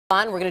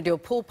We're going to do a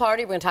pool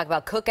party. We're going to talk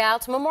about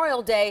cookouts.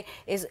 Memorial Day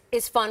is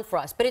fun for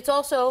us, but it's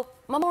also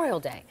Memorial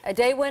Day, a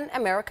day when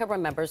America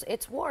remembers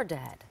its war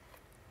dead.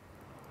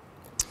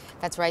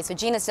 That's right. So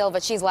Gina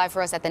Silva, she's live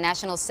for us at the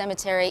National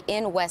Cemetery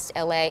in West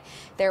LA.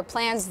 There are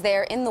plans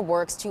there in the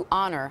works to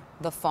honor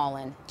the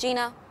fallen.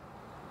 Gina.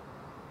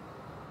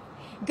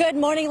 Good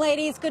morning,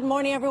 ladies. Good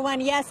morning, everyone.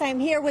 Yes, I'm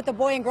here with the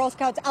Boy and Girl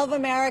Scouts of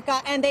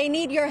America, and they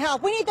need your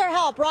help. We need their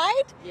help,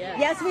 right? Yeah.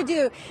 Yes, we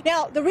do.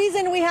 Now, the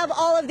reason we have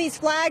all of these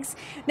flags,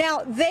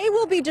 now, they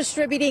will be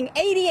distributing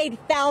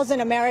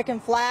 88,000 American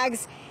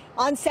flags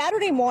on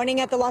Saturday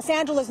morning at the Los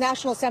Angeles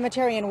National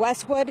Cemetery in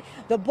Westwood.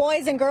 The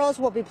boys and girls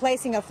will be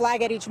placing a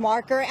flag at each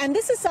marker, and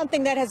this is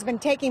something that has been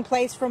taking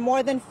place for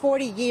more than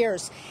 40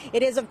 years.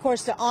 It is, of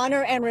course, to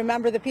honor and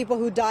remember the people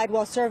who died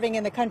while serving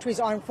in the country's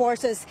armed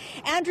forces.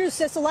 Andrew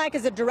Sisolak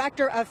is the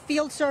Director of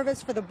Field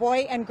Service for the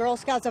Boy and Girl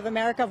Scouts of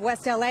America of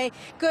West LA.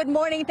 Good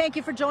morning. Thank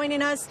you for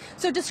joining us.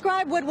 So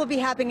describe what will be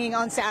happening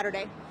on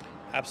Saturday.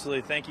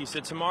 Absolutely, thank you. So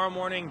tomorrow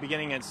morning,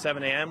 beginning at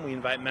 7 a.m., we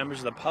invite members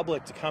of the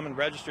public to come and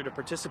register to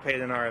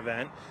participate in our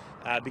event.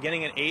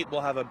 Beginning at 8,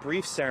 we'll have a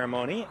brief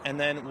ceremony, and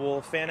then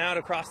we'll fan out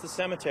across the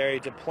cemetery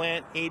to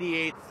plant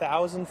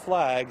 88,000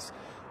 flags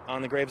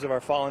on the graves of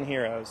our fallen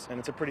heroes, and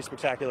it's a pretty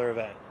spectacular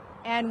event.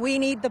 And we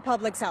need the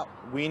public's help.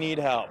 We need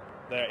help.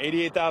 There are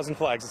 88,000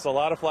 flags. It's a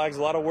lot of flags,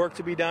 a lot of work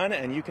to be done,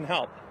 and you can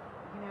help.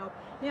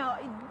 Now,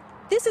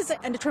 this is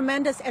a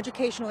tremendous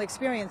educational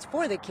experience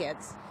for the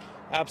kids.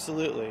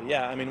 Absolutely,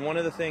 yeah. I mean, one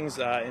of the things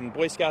in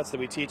Boy Scouts that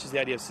we teach is the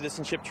idea of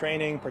citizenship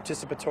training,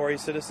 participatory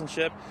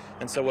citizenship,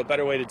 and so what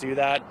better way to do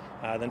that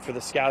than for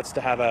the Scouts to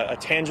have a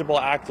tangible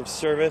act of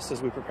service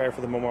as we prepare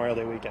for the Memorial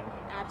Day weekend.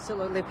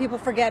 Absolutely. People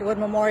forget what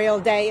Memorial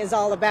Day is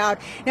all about.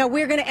 Now,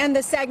 we're going to end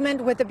the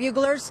segment with the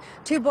Buglers.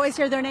 Two boys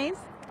here, their names?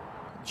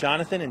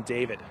 Jonathan and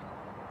David.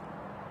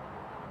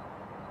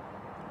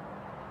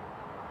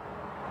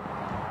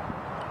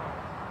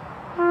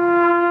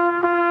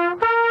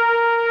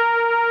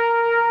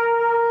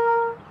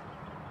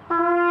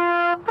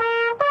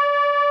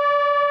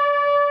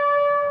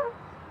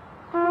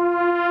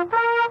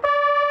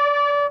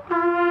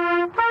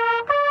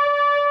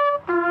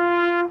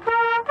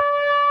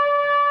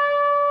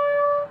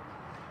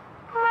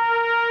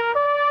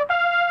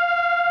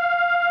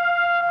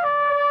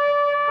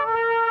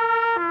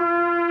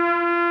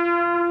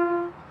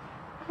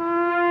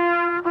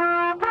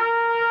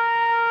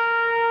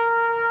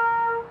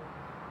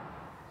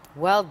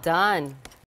 Well done.